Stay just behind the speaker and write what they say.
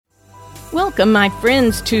Welcome, my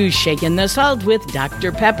friends, to Shakin' the Salt with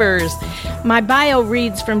Dr. Peppers. My bio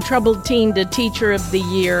reads from troubled teen to teacher of the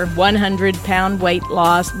year, 100-pound weight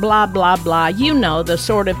loss, blah, blah, blah. You know, the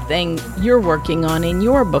sort of thing you're working on in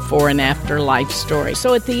your before and after life story.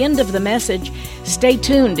 So at the end of the message, stay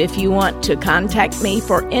tuned if you want to contact me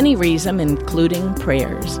for any reason, including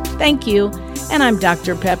prayers. Thank you. And I'm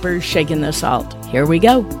Dr. Peppers, Shakin' the Salt. Here we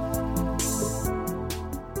go.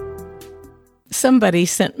 Somebody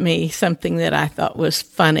sent me something that I thought was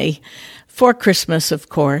funny. For Christmas, of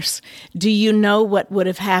course. Do you know what would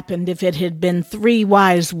have happened if it had been 3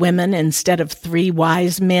 wise women instead of 3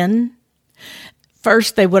 wise men?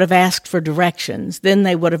 First, they would have asked for directions. Then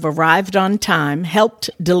they would have arrived on time, helped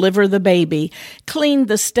deliver the baby, cleaned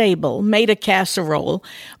the stable, made a casserole,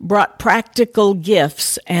 brought practical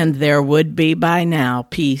gifts, and there would be by now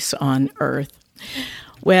peace on earth.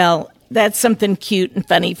 Well, that's something cute and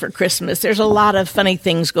funny for Christmas. There's a lot of funny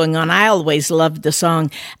things going on. I always loved the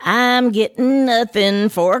song, I'm getting nothing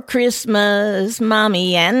for Christmas.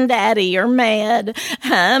 Mommy and Daddy are mad.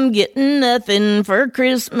 I'm getting nothing for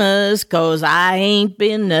Christmas 'cause I ain't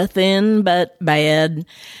been nothing but bad.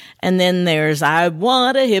 And then there's, I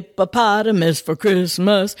want a hippopotamus for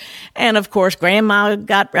Christmas. And of course, Grandma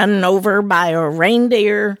got run over by a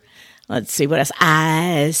reindeer. Let's see what else.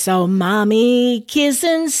 I saw Mommy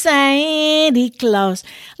kissing Santa Claus.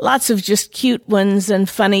 Lots of just cute ones and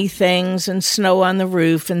funny things and snow on the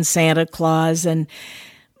roof and Santa Claus.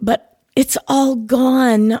 But it's all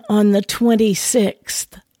gone on the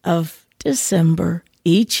 26th of December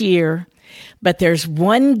each year. But there's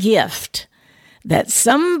one gift that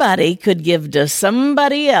somebody could give to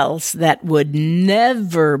somebody else that would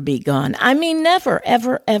never be gone. I mean, never,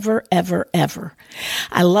 ever, ever, ever, ever.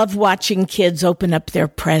 I love watching kids open up their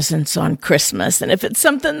presents on Christmas. And if it's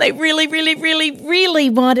something they really, really, really, really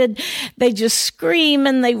wanted, they just scream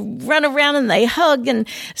and they run around and they hug. And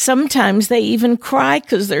sometimes they even cry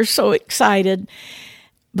because they're so excited.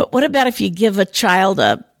 But what about if you give a child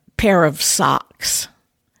a pair of socks?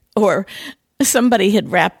 Or somebody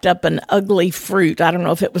had wrapped up an ugly fruit. I don't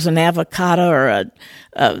know if it was an avocado or a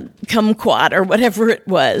kumquat or whatever it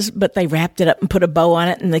was, but they wrapped it up and put a bow on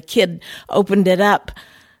it, and the kid opened it up.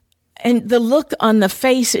 And the look on the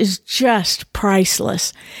face is just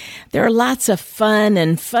priceless. There are lots of fun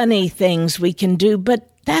and funny things we can do,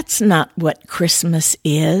 but that's not what Christmas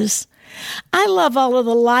is. I love all of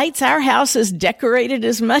the lights. Our house is decorated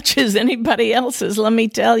as much as anybody else's, let me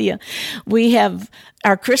tell you. We have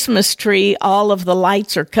our Christmas tree, all of the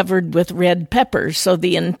lights are covered with red peppers, so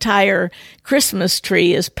the entire Christmas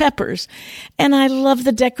tree is peppers. And I love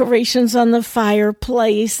the decorations on the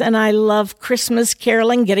fireplace, and I love Christmas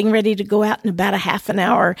caroling, getting ready to go out in about a half an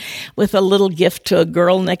hour with a little gift to a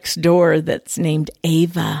girl next door that's named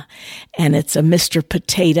Ava, and it's a Mr.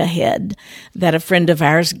 Potato Head that a friend of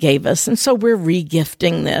ours gave us, and so we're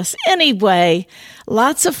re-gifting this. Anyway,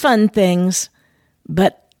 lots of fun things,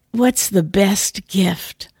 but what's the best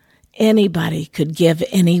gift anybody could give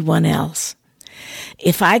anyone else?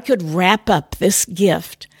 If I could wrap up this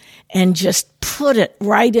gift and just put it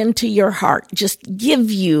right into your heart, just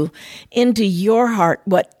give you into your heart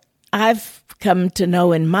what I've come to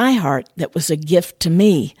know in my heart that was a gift to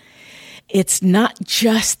me. It's not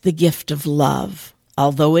just the gift of love,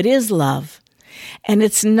 although it is love. And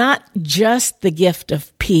it's not just the gift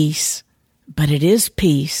of peace, but it is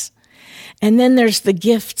peace. And then there's the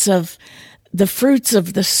gifts of the fruits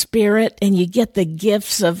of the Spirit, and you get the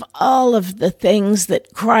gifts of all of the things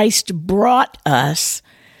that Christ brought us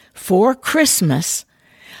for Christmas.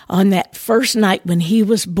 On that first night when he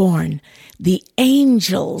was born, the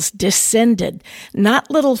angels descended, not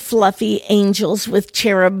little fluffy angels with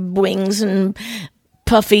cherub wings and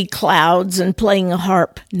puffy clouds and playing a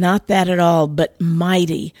harp, not that at all, but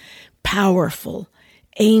mighty, powerful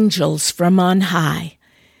angels from on high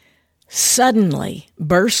suddenly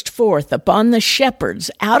burst forth upon the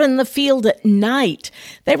shepherds out in the field at night.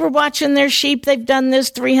 They were watching their sheep. They've done this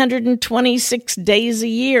 326 days a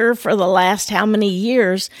year for the last how many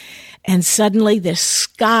years? And suddenly the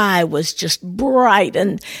sky was just bright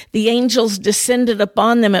and the angels descended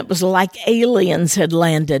upon them. It was like aliens had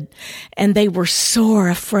landed and they were sore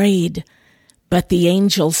afraid. But the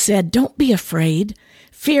angel said, "Don't be afraid.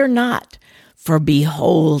 Fear not. For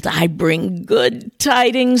behold, I bring good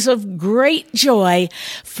tidings of great joy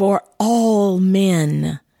for all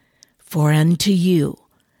men. For unto you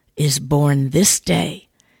is born this day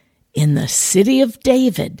in the city of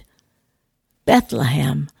David,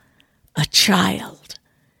 Bethlehem, a child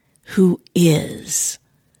who is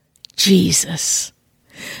Jesus.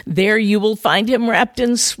 There you will find him wrapped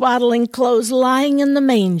in swaddling clothes, lying in the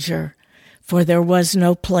manger, for there was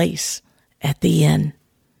no place at the inn.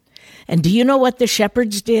 And do you know what the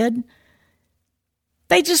shepherds did?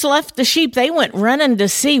 They just left the sheep. They went running to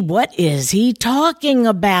see, what is he talking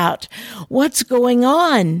about? What's going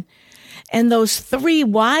on? And those 3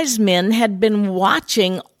 wise men had been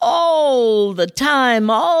watching all the time,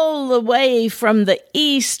 all the way from the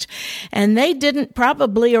east, and they didn't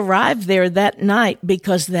probably arrive there that night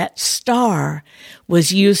because that star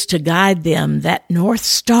was used to guide them, that North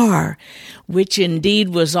Star, which indeed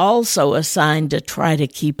was also assigned to try to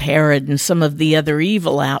keep Herod and some of the other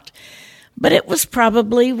evil out. But it was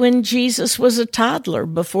probably when Jesus was a toddler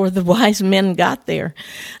before the wise men got there.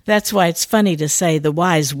 That's why it's funny to say the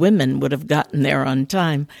wise women would have gotten there on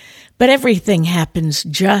time. But everything happens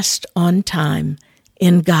just on time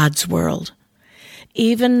in God's world.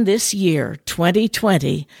 Even this year,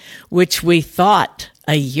 2020, which we thought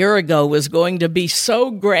a year ago was going to be so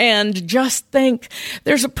grand, just think,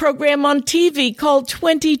 there's a program on TV called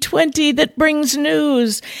 2020 that brings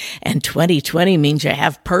news. And 2020 means you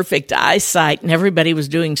have perfect eyesight. And everybody was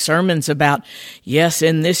doing sermons about, yes,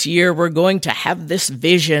 in this year we're going to have this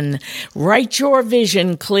vision. Write your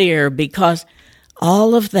vision clear, because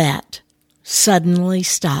all of that suddenly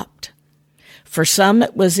stopped. For some,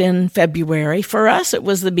 it was in February. For us, it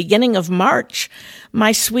was the beginning of March.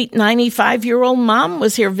 My sweet 95-year-old mom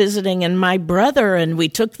was here visiting, and my brother, and we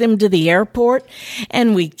took them to the airport,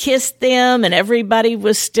 and we kissed them, and everybody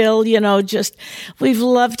was still, just, we've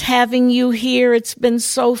loved having you here. It's been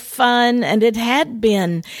so fun, and it had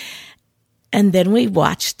been. And then we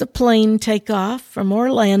watched the plane take off from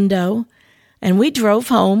Orlando, and we drove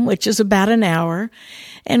home, which is about an hour,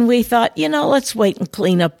 and we thought, let's wait and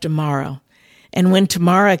clean up tomorrow. And when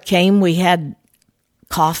tomorrow came, we had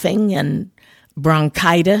coughing and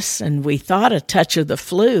bronchitis, and we thought a touch of the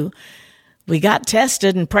flu. We got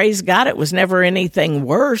tested, and praise God, it was never anything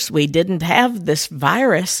worse. We didn't have this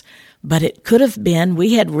virus, but it could have been.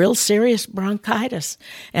 We had real serious bronchitis,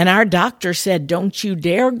 and our doctor said, don't you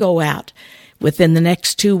dare go out within the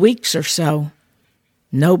next 2 weeks or so.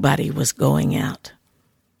 Nobody was going out.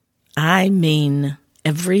 I mean,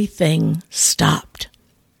 everything stopped.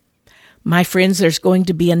 My friends, there's going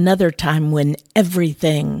to be another time when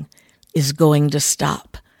everything is going to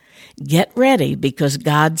stop. Get ready, because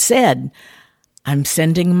God said, I'm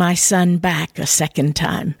sending my son back a second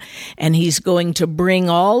time, and he's going to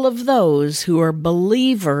bring all of those who are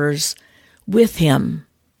believers with him.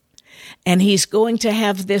 And he's going to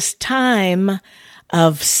have this time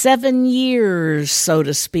of 7 years, so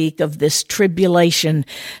to speak, of this tribulation.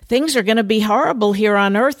 Things are going to be horrible here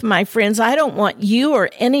on earth, my friends. I don't want you or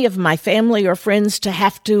any of my family or friends to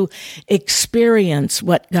have to experience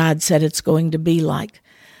what God said it's going to be like.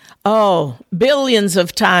 Oh, billions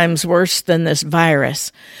of times worse than this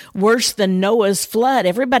virus, worse than Noah's flood.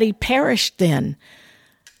 Everybody perished then.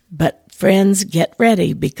 But friends, get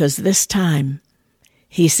ready, because this time,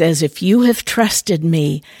 he says, if you have trusted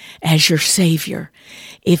me as your Savior,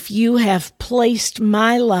 if you have placed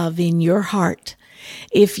my love in your heart,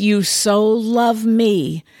 if you so love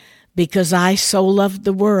me, because I so loved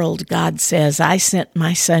the world, God says, I sent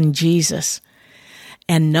my son Jesus.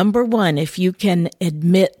 And number one, if you can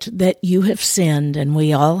admit that you have sinned, and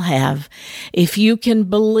we all have, if you can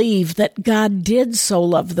believe that God did so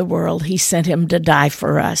love the world, he sent him to die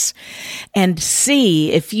for us, and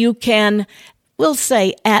see if you can, we'll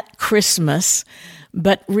say at Christmas,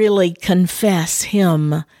 but really confess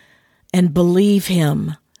him and believe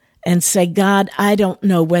him and say, God, I don't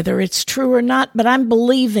know whether it's true or not, but I'm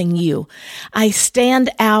believing you. I stand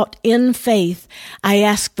out in faith. I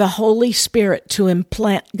ask the Holy Spirit to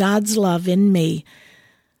implant God's love in me,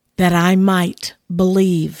 that I might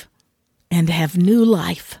believe and have new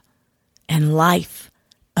life and life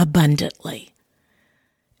abundantly.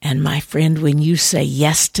 And my friend, when you say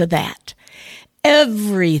yes to that,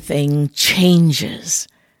 everything changes.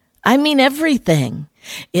 I mean, everything.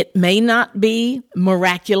 It may not be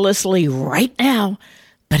miraculously right now,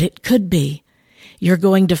 but it could be. You're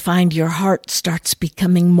going to find your heart starts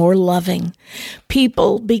becoming more loving.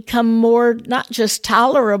 People become more, not just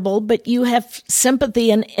tolerable, but you have sympathy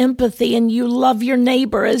and empathy, and you love your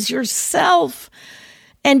neighbor as yourself.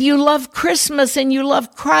 And you love Christmas, and you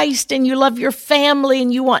love Christ, and you love your family,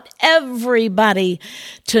 and you want everybody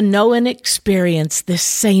to know and experience this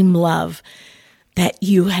same love that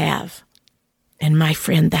you have. And my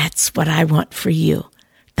friend, that's what I want for you.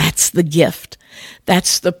 That's the gift.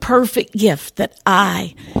 That's the perfect gift that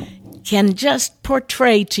I can just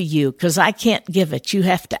portray to you, because I can't give it. You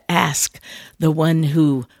have to ask the one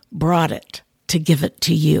who brought it to give it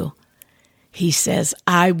to you. He says,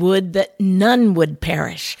 I would that none would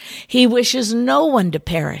perish. He wishes no one to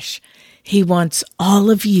perish. He wants all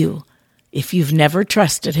of you if you've never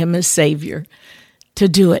trusted him as Savior, to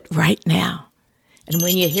do it right now. And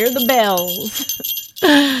when you hear the bells,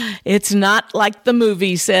 it's not like the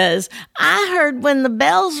movie says, I heard when the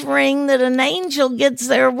bells ring that an angel gets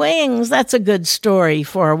their wings. That's a good story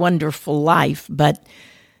for a wonderful life, but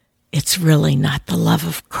it's really not the love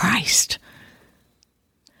of Christ.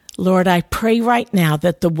 Lord, I pray right now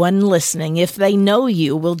that the one listening, if they know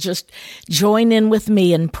you, will just join in with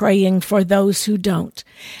me in praying for those who don't.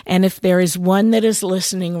 And if there is one that is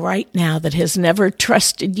listening right now that has never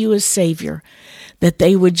trusted you as Savior, that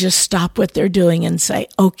they would just stop what they're doing and say,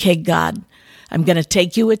 okay, God, I'm going to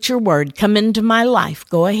take you at your word. Come into my life.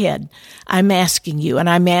 Go ahead. I'm asking you, and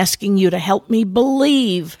I'm asking you to help me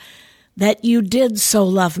believe that you did so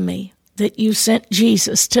love me, that you sent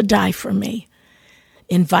Jesus to die for me.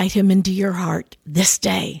 Invite him into your heart this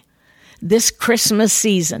day, this Christmas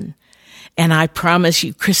season. And I promise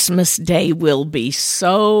you, Christmas Day will be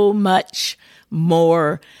so much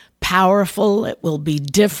more powerful. It will be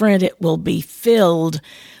different. It will be filled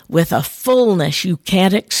with a fullness you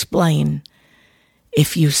can't explain.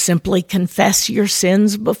 If you simply confess your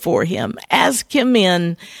sins before him, ask him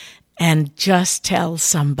in, and just tell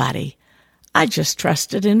somebody, I just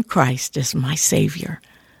trusted in Christ as my Savior.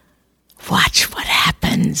 Watch what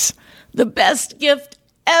happens. The best gift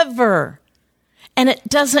ever. And it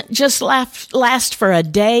doesn't just last for a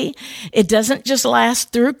day. It doesn't just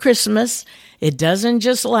last through Christmas. It doesn't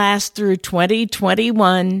just last through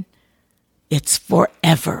 2021. It's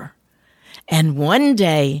forever. And one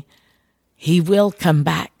day, he will come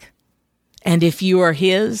back. And if you are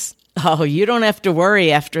his, you don't have to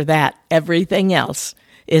worry after that. Everything else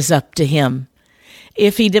is up to him.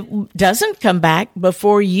 If he doesn't come back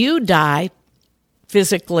before you die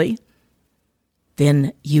physically,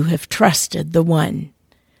 then you have trusted the one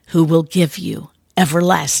who will give you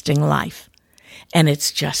everlasting life. And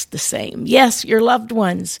it's just the same. Yes, your loved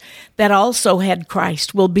ones that also had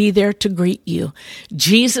Christ will be there to greet you.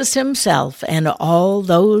 Jesus himself and all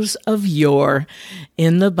those of yore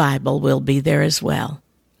in the Bible will be there as well.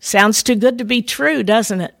 Sounds too good to be true,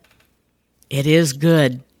 doesn't it? It is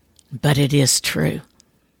good, but it is true.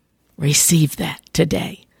 Receive that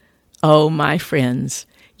today. Oh, my friends,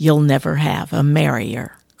 you'll never have a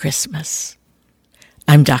merrier Christmas.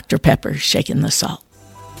 I'm Dr. Pepper, shaking the salt.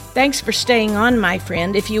 Thanks for staying on, my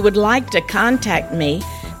friend. If you would like to contact me,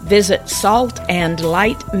 visit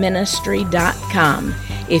saltandlightministry.com.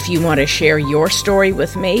 If you want to share your story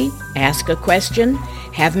with me, ask a question,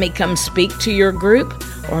 have me come speak to your group,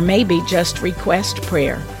 or maybe just request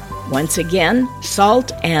prayer. Once again,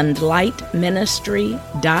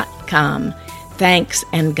 saltandlightministry.com. Thanks,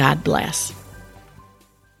 and God bless.